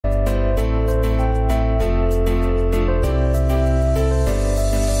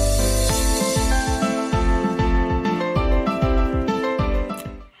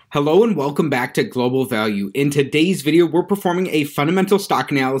Hello and welcome back to Global Value. In today's video, we're performing a fundamental stock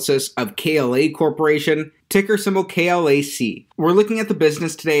analysis of KLA Corporation, ticker symbol KLAC. We're looking at the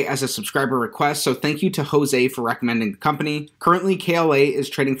business today as a subscriber request, so thank you to Jose for recommending the company. Currently, KLA is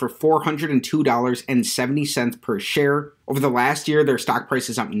trading for $402.70 per share. Over the last year, their stock price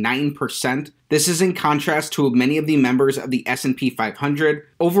is up 9%. This is in contrast to many of the members of the S&P 500.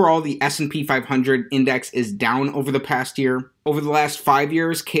 Overall, the S&P 500 index is down over the past year. Over the last 5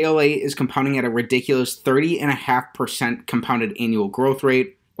 years, KLA is compounding at a ridiculous 30.5% compounded annual growth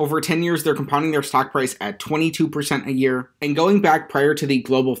rate. Over 10 years, they're compounding their stock price at 22% a year. And going back prior to the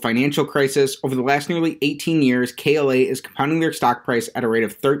global financial crisis, over the last nearly 18 years, KLA is compounding their stock price at a rate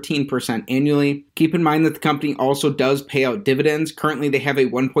of 13% annually. Keep in mind that the company also does pay out dividends. Currently, they have a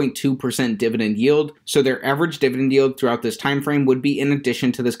 1.2% dividend yield, so their average dividend yield throughout this time frame would be in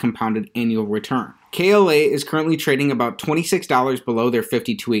addition to this compounded annual return. KLA is currently trading about $26 below their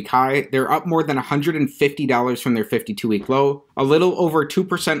 52-week high. They're up more than $150 from their 52-week low. A little over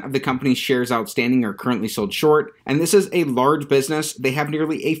 2% of the company's shares outstanding are currently sold short, and this is a large business. They have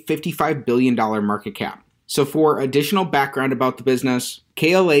nearly a $55 billion market cap. So for additional background about the business,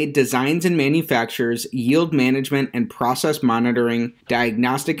 KLA designs and manufactures yield management and process monitoring,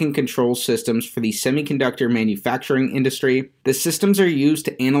 diagnostic and control systems for the semiconductor manufacturing industry. The systems are used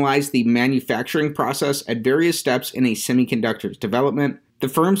to analyze the manufacturing process at various steps in a semiconductor's development. The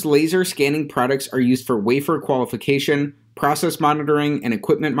firm's laser scanning products are used for wafer qualification, process monitoring, and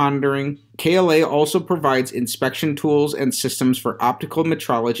equipment monitoring. KLA also provides inspection tools and systems for optical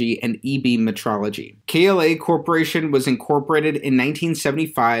metrology and e-beam metrology. KLA Corporation was incorporated in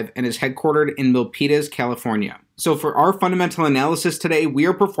 1975 and is headquartered in Milpitas, California. So for our fundamental analysis today, we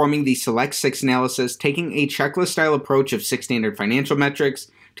are performing the Select 6 analysis, taking a checklist-style approach of 6 standard financial metrics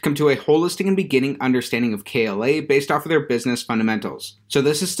to come to a holistic and beginning understanding of KLA based off of their business fundamentals. So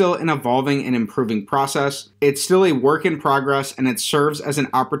this is still an evolving and improving process. It's still a work in progress, and it serves as an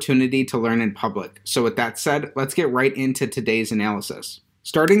opportunity to learn in public. So with that said, let's get right into today's analysis.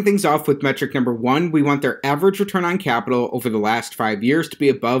 Starting things off with metric number 1, we want their average return on capital over the last 5 years to be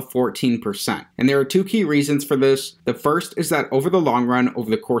above 14%. And there are 2 key reasons for this. The first is that over the long run, over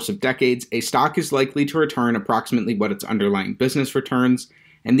the course of decades, a stock is likely to return approximately what its underlying business returns,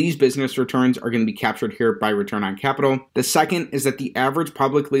 and these business returns are going to be captured here by return on capital. The second is that the average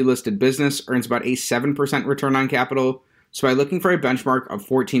publicly listed business earns about a 7% return on capital. So by looking for a benchmark of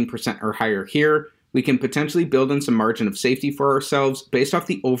 14% or higher here, we can potentially build in some margin of safety for ourselves based off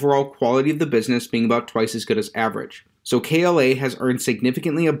the overall quality of the business being about twice as good as average. So KLA has earned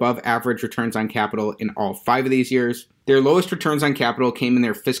significantly above average returns on capital in all 5 of these years. Their lowest returns on capital came in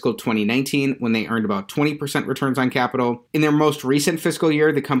their fiscal 2019 when they earned about 20% returns on capital. In their most recent fiscal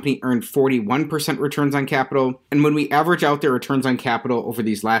year, the company earned 41% returns on capital. And when we average out their returns on capital over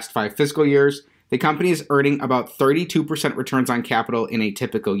these last 5 fiscal years, the company is earning about 32% returns on capital in a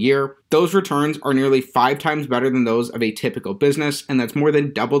typical year. Those returns are nearly 5 times better than those of a typical business, and that's more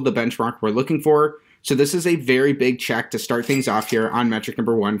than double the benchmark we're looking for. So this is a very big check to start things off here on metric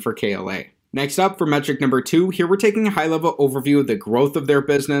number 1 for KLA. Next up, for metric number 2, here we're taking a high-level overview of the growth of their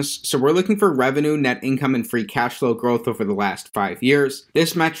business. So we're looking for revenue, net income, and free cash flow growth over the last 5 years.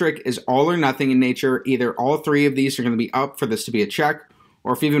 This metric is all or nothing in nature. Either all 3 of these are going to be up for this to be a check,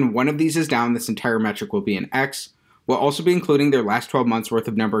 or if even one of these is down, this entire metric will be an X. We'll also be including their last 12 months worth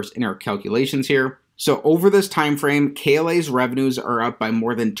of numbers in our calculations here. So over this time frame, KLA's revenues are up by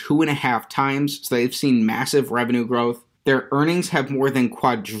more than 2.5 times, so they've seen massive revenue growth. Their earnings have more than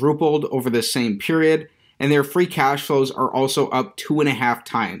quadrupled over the same period, and their free cash flows are also up 2.5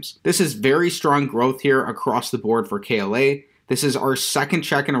 times. This is very strong growth here across the board for KLA. This is our second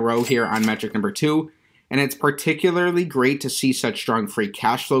check in a row here on metric number 2, and it's particularly great to see such strong free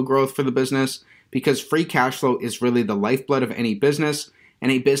cash flow growth for the business because free cash flow is really the lifeblood of any business.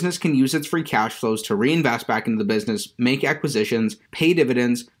 And a business can use its free cash flows to reinvest back into the business, make acquisitions, pay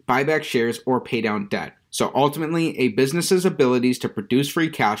dividends, buy back shares, or pay down debt. So ultimately, a business's abilities to produce free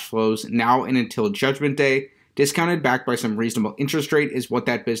cash flows now and until Judgment Day, discounted back by some reasonable interest rate, is what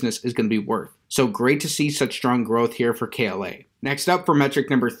that business is going to be worth. So great to see such strong growth here for KLA. Next up, for metric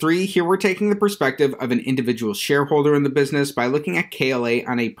number 3, here we're taking the perspective of an individual shareholder in the business by looking at KLA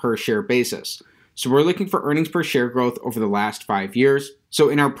on a per share basis. So we're looking for earnings per share growth over the last 5 years. So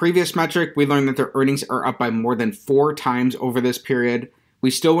in our previous metric, we learned that their earnings are up by more than 4 times over this period.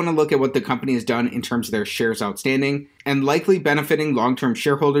 We still want to look at what the company has done in terms of their shares outstanding and likely benefiting long-term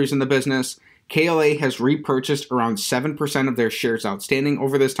shareholders in the business. KLA has repurchased around 7% of their shares outstanding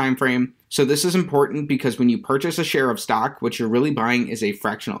over this time frame. So this is important because when you purchase a share of stock, what you're really buying is a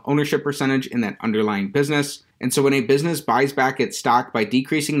fractional ownership percentage in that underlying business. And so when a business buys back its stock by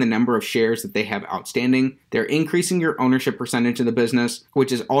decreasing the number of shares that they have outstanding, they're increasing your ownership percentage of the business,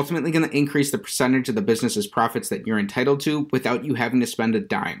 which is ultimately going to increase the percentage of the business's profits that you're entitled to without you having to spend a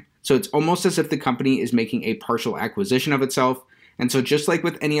dime. So it's almost as if the company is making a partial acquisition of itself. And so just like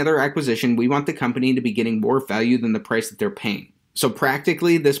with any other acquisition, we want the company to be getting more value than the price that they're paying. So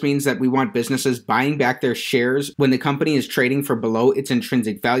practically, this means that we want businesses buying back their shares when the company is trading for below its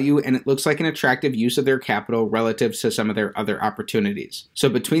intrinsic value and it looks like an attractive use of their capital relative to some of their other opportunities. So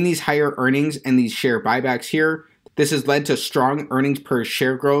between these higher earnings and these share buybacks here, this has led to strong earnings per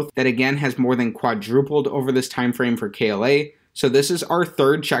share growth that again has more than quadrupled over this time frame for KLA. So this is our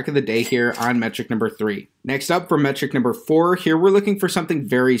third check of the day here on metric number 3. Next up for metric number 4, here we're looking for something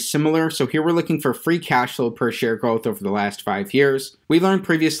very similar. So here we're looking for free cash flow per share growth over the last 5 years. We learned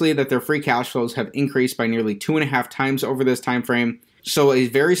previously that their free cash flows have increased by nearly 2.5 times over this time frame. So a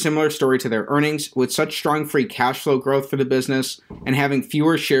very similar story to their earnings. With such strong free cash flow growth for the business and having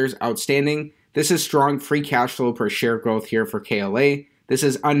fewer shares outstanding, this is strong free cash flow per share growth here for KLA. This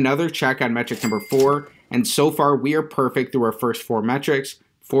is another check on metric number 4. And so far, we are perfect through our first 4 metrics,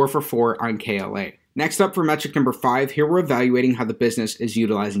 4 for 4 on KLA. Next up for metric number 5, here we're evaluating how the business is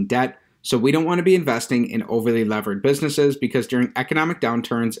utilizing debt. So we don't want to be investing in overly levered businesses because during economic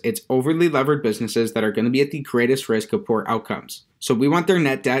downturns, it's overly levered businesses that are going to be at the greatest risk of poor outcomes. So we want their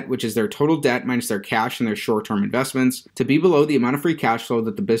net debt, which is their total debt minus their cash and their short-term investments, to be below the amount of free cash flow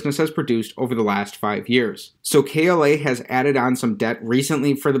that the business has produced over the last 5 years. So KLA has added on some debt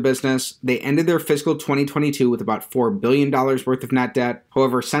recently for the business. They ended their fiscal 2022 with about $4 billion worth of net debt.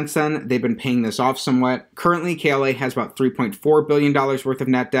 However, since then, they've been paying this off somewhat. Currently, KLA has about $3.4 billion worth of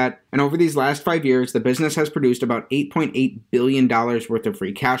net debt. And over these last 5 years, the business has produced about $8.8 billion worth of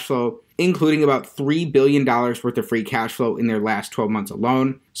free cash flow, including about $3 billion worth of free cash flow in their last 12 months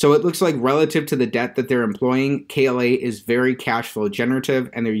alone. So it looks like relative to the debt that they're employing, KLA is very cash flow generative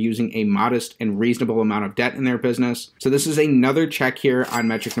and they're using a modest and reasonable amount of debt in their business. So this is another check here on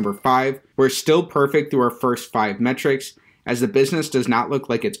metric number 5. We're still perfect through our first 5 metrics, as the business does not look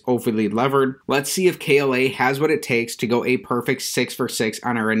like it's overly levered. Let's see if KLA has what it takes to go a perfect 6 for 6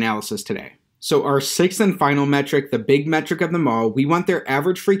 on our analysis today. So our 6th and final metric, the big metric of them all, we want their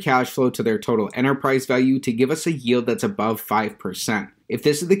average free cash flow to their total enterprise value to give us a yield that's above 5%. If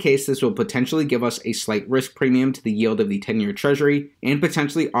this is the case, this will potentially give us a slight risk premium to the yield of the 10-year treasury and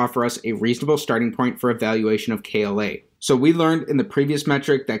potentially offer us a reasonable starting point for evaluation of KLA. So we learned in the previous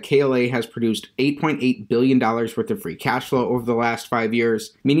metric that KLA has produced $8.8 billion worth of free cash flow over the last 5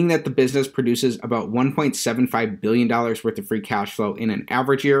 years, meaning that the business produces about $1.75 billion worth of free cash flow in an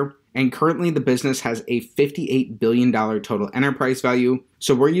average year. And currently the business has a $58 billion total enterprise value.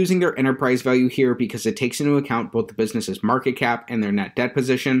 So we're using their enterprise value here because it takes into account both the business's market cap and their net debt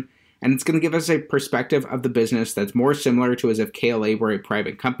position. And it's going to give us a perspective of the business that's more similar to as if KLA were a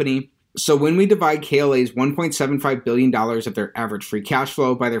private company. So when we divide KLA's $1.75 billion of their average free cash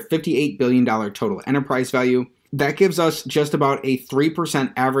flow by their $58 billion total enterprise value, that gives us just about a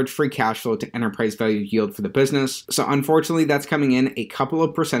 3% average free cash flow to enterprise value yield for the business. So unfortunately, that's coming in a couple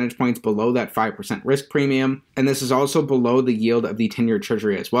of percentage points below that 5% risk premium. And this is also below the yield of the 10-year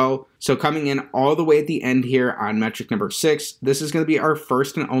treasury as well. So coming in all the way at the end here on metric number 6, this is going to be our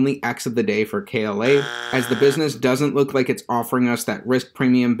first and only X of the day for KLA, as the business doesn't look like it's offering us that risk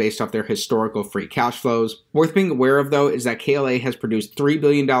premium based off their historical free cash flows. Worth being aware of though is that KLA has produced $3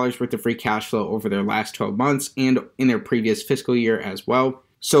 billion worth of free cash flow over their last 12 months and in their previous fiscal year as well.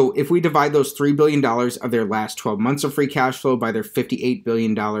 So if we divide those $3 billion of their last 12 months of free cash flow by their $58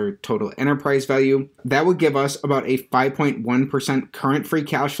 billion total enterprise value, that would give us about a 5.1% current free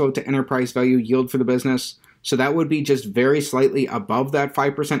cash flow to enterprise value yield for the business. So that would be just very slightly above that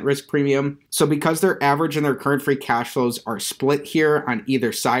 5% risk premium. So because their average and their current free cash flows are split here on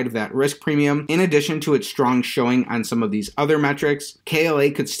either side of that risk premium, in addition to its strong showing on some of these other metrics, KLA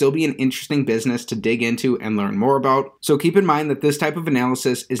could still be an interesting business to dig into and learn more about. So keep in mind that this type of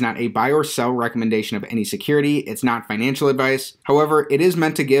analysis is not a buy or sell recommendation of any security. It's not financial advice. However, it is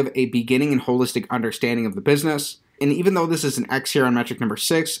meant to give a beginning and holistic understanding of the business. And even though this is an X here on metric number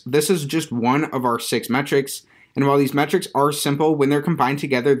 6, this is just one of our 6 metrics. And while these metrics are simple, when they're combined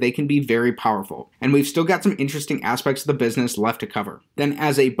together, they can be very powerful. And we've still got some interesting aspects of the business left to cover. Then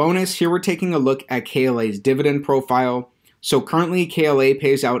as a bonus, here we're taking a look at KLA's dividend profile. So currently KLA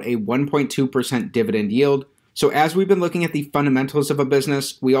pays out a 1.2% dividend yield. So as we've been looking at the fundamentals of a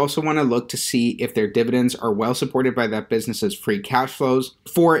business, we also want to look to see if their dividends are well supported by that business's free cash flows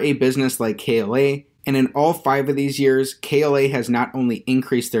for a business like KLA. And in all 5 of these years, KLA has not only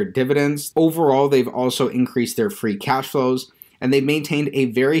increased their dividends, overall they've also increased their free cash flows, and they've maintained a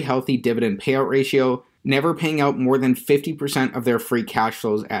very healthy dividend payout ratio never paying out more than 50% of their free cash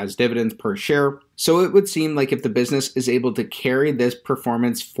flows as dividends per share. So it would seem like if the business is able to carry this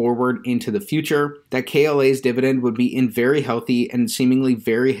performance forward into the future, that KLA's dividend would be in very healthy and seemingly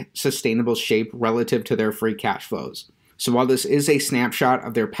very sustainable shape relative to their free cash flows. So while this is a snapshot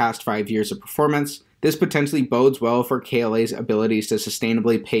of their past 5 years of performance, this potentially bodes well for KLA's abilities to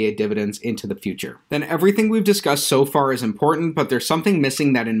sustainably pay dividends into the future. Then everything we've discussed so far is important, but there's something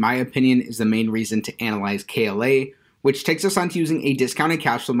missing that in my opinion is the main reason to analyze KLA, which takes us on to using a discounted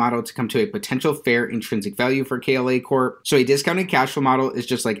cash flow model to come to a potential fair intrinsic value for KLA Corp. So a discounted cash flow model is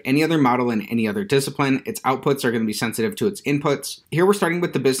just like any other model in any other discipline. Its outputs are going to be sensitive to its inputs. Here we're starting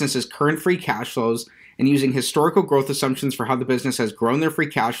with the business's current free cash flows and using historical growth assumptions for how the business has grown their free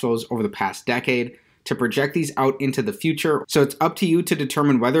cash flows over the past decade to project these out into the future. So it's up to you to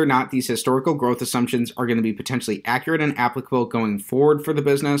determine whether or not these historical growth assumptions are going to be potentially accurate and applicable going forward for the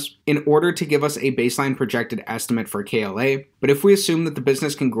business in order to give us a baseline projected estimate for KLA. But if we assume that the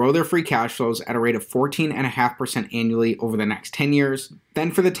business can grow their free cash flows at a rate of 14.5% annually over the next 10 years, then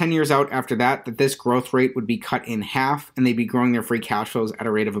for the 10 years out after that this growth rate would be cut in half and they'd be growing their free cash flows at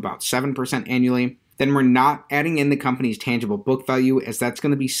a rate of about 7% annually. Then we're not adding in the company's tangible book value, as that's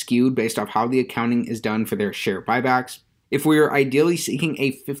going to be skewed based off how the accounting is done for their share buybacks. If we are ideally seeking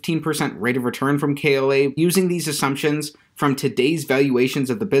a 15% rate of return from KLA, using these assumptions from today's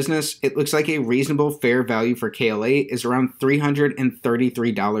valuations of the business, it looks like a reasonable fair value for KLA is around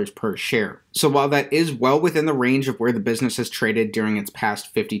 $333 per share. So while that is well within the range of where the business has traded during its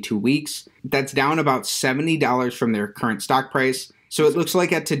past 52 weeks, that's down about $70 from their current stock price. So it looks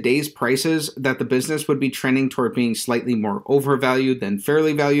like at today's prices that the business would be trending toward being slightly more overvalued than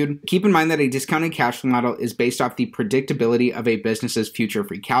fairly valued. Keep in mind that a discounted cash flow model is based off the predictability of a business's future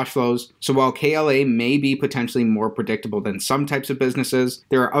free cash flows. So while KLA may be potentially more predictable than some types of businesses,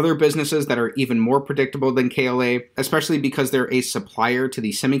 there are other businesses that are even more predictable than KLA, especially because they're a supplier to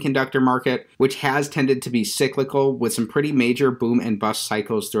the semiconductor market, which has tended to be cyclical with some pretty major boom and bust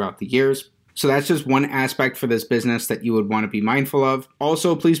cycles throughout the years. So that's just one aspect for this business that you would want to be mindful of.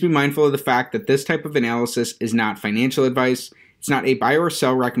 Also, please be mindful of the fact that this type of analysis is not financial advice. It's not a buy or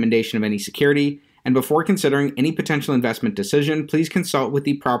sell recommendation of any security. And before considering any potential investment decision, please consult with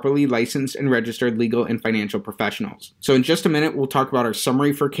the properly licensed and registered legal and financial professionals. So in just a minute, we'll talk about our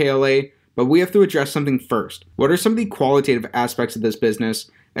summary for KLA, but we have to address something first. What are some of the qualitative aspects of this business,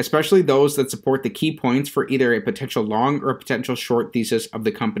 especially those that support the key points for either a potential long or a potential short thesis of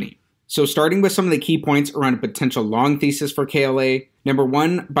the company? So starting with some of the key points around a potential long thesis for KLA. Number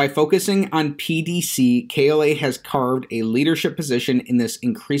one, by focusing on PDC, KLA has carved a leadership position in this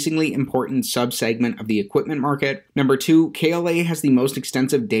increasingly important subsegment of the equipment market. Number two, KLA has the most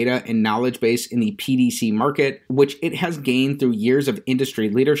extensive data and knowledge base in the PDC market, which it has gained through years of industry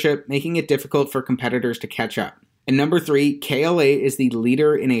leadership, making it difficult for competitors to catch up. And number three, KLA is the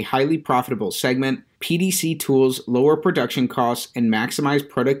leader in a highly profitable segment. PDC tools lower production costs and maximize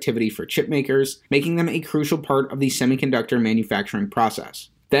productivity for chip makers, making them a crucial part of the semiconductor manufacturing process.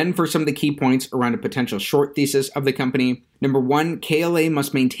 Then for some of the key points around a potential short thesis of the company. Number one, KLA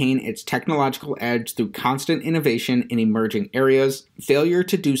must maintain its technological edge through constant innovation in emerging areas. Failure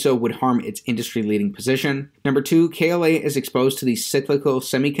to do so would harm its industry-leading position. Number two, KLA is exposed to the cyclical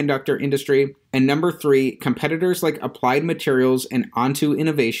semiconductor industry. And number three, competitors like Applied Materials and Onto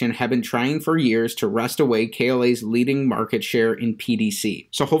Innovation have been trying for years to wrest away KLA's leading market share in PDC.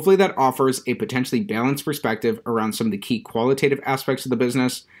 So hopefully that offers a potentially balanced perspective around some of the key qualitative aspects of the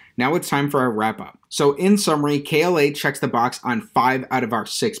business. Now it's time for our wrap-up. So in summary, KLA checks the box on 5 out of our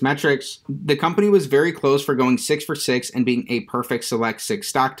 6 metrics. The company was very close for going 6 for 6 and being a perfect Select 6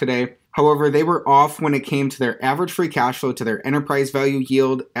 stock today. However, they were off when it came to their average free cash flow to their enterprise value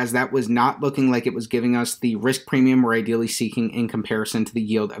yield, as that was not looking like it was giving us the risk premium we're ideally seeking in comparison to the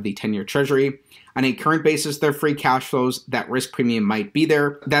yield of the 10-year treasury. On a current basis, their free cash flows, that risk premium might be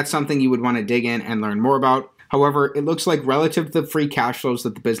there. That's something you would want to dig in and learn more about. However, it looks like relative to the free cash flows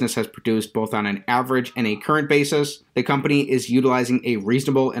that the business has produced both on an average and a current basis, the company is utilizing a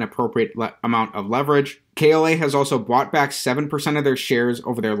reasonable and appropriate amount of leverage. KLA has also bought back 7% of their shares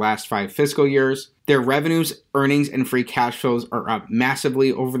over their last 5 fiscal years. Their revenues, earnings, and free cash flows are up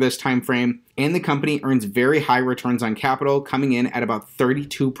massively over this time frame, and the company earns very high returns on capital, coming in at about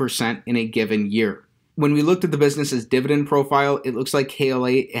 32% in a given year. When we looked at the business's dividend profile, it looks like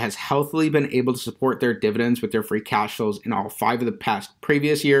KLA has healthily been able to support their dividends with their free cash flows in all 5 of the past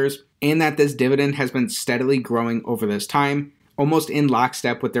previous years, and that this dividend has been steadily growing over this time, almost in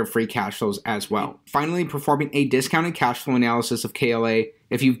lockstep with their free cash flows as well. Finally, performing a discounted cash flow analysis of KLA.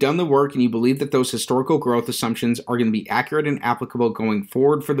 If you've done the work and you believe that those historical growth assumptions are going to be accurate and applicable going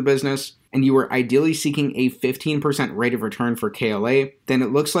forward for the business, and you were ideally seeking a 15% rate of return for KLA, then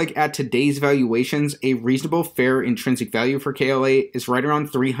it looks like at today's valuations, a reasonable fair intrinsic value for KLA is right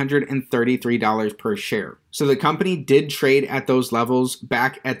around $333 per share. So the company did trade at those levels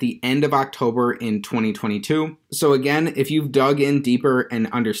back at the end of October in 2022. So again, if you've dug in deeper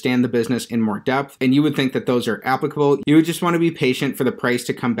and understand the business in more depth, and you would think that those are applicable, you would just want to be patient for the price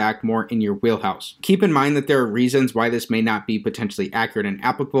to come back more in your wheelhouse. Keep in mind that there are reasons why this may not be potentially accurate and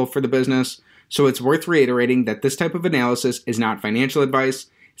applicable for the business. So it's worth reiterating that this type of analysis is not financial advice.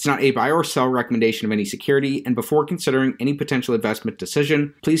 It's not a buy or sell recommendation of any security, and before considering any potential investment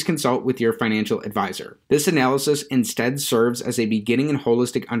decision, please consult with your financial advisor. This analysis instead serves as a beginning and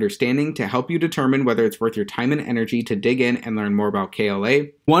holistic understanding to help you determine whether it's worth your time and energy to dig in and learn more about KLA.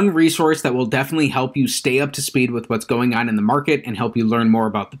 One resource that will definitely help you stay up to speed with what's going on in the market and help you learn more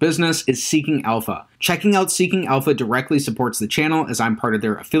about the business is Seeking Alpha. Checking out Seeking Alpha directly supports the channel as I'm part of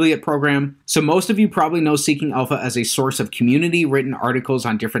their affiliate program. So most of you probably know Seeking Alpha as a source of community-written articles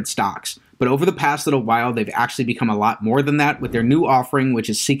on different stocks. But over the past little while, they've actually become a lot more than that with their new offering, which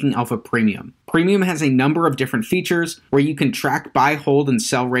is Seeking Alpha Premium. Premium has a number of different features where you can track buy, hold, and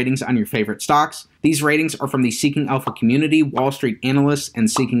sell ratings on your favorite stocks. These ratings are from the Seeking Alpha community, Wall Street analysts, and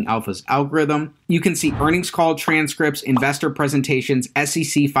Seeking Alpha's algorithm. You can see earnings call transcripts, investor presentations,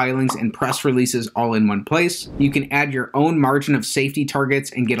 SEC filings, and press releases all in one place. You can add your own margin of safety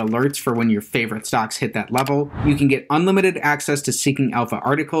targets and get alerts for when your favorite stocks hit that level. You can get unlimited access to Seeking Alpha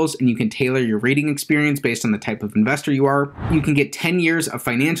articles, and you can tailor your reading experience based on the type of investor you are. You can get 10 years of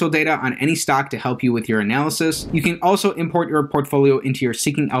financial data on any stock to help you with your analysis. You can also import your portfolio into your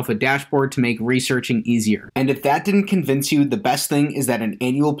Seeking Alpha dashboard to make researching easier. And if that didn't convince you, the best thing is that an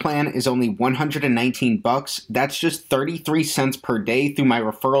annual plan is only $119. That's just 33 cents per day through my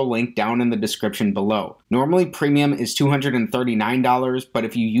referral link down in the description below. Normally premium is $239, but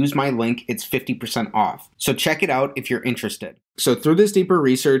if you use my link, it's 50% off. So check it out if you're interested. So through this deeper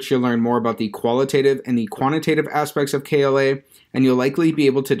research, you'll learn more about the qualitative and the quantitative aspects of KLA, and you'll likely be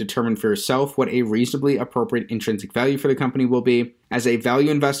able to determine for yourself what a reasonably appropriate intrinsic value for the company will be. As a value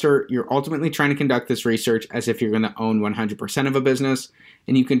investor, you're ultimately trying to conduct this research as if you're going to own 100% of a business,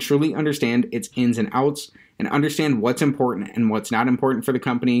 and you can truly understand its ins and outs and understand what's important and what's not important for the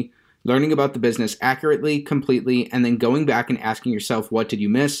company, learning about the business accurately, completely, and then going back and asking yourself, what did you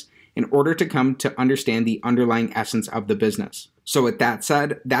miss, in order to come to understand the underlying essence of the business. So with that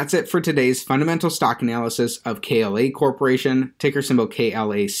said, that's it for today's fundamental stock analysis of KLA Corporation, ticker symbol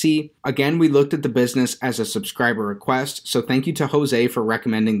KLAC. Again, we looked at the business as a subscriber request, so thank you to Jose for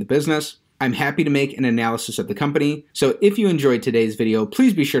recommending the business. I'm happy to make an analysis of the company. So if you enjoyed today's video,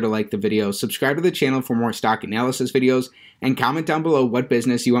 please be sure to like the video, subscribe to the channel for more stock analysis videos, and comment down below what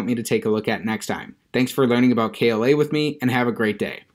business you want me to take a look at next time. Thanks for learning about KLA with me, and have a great day.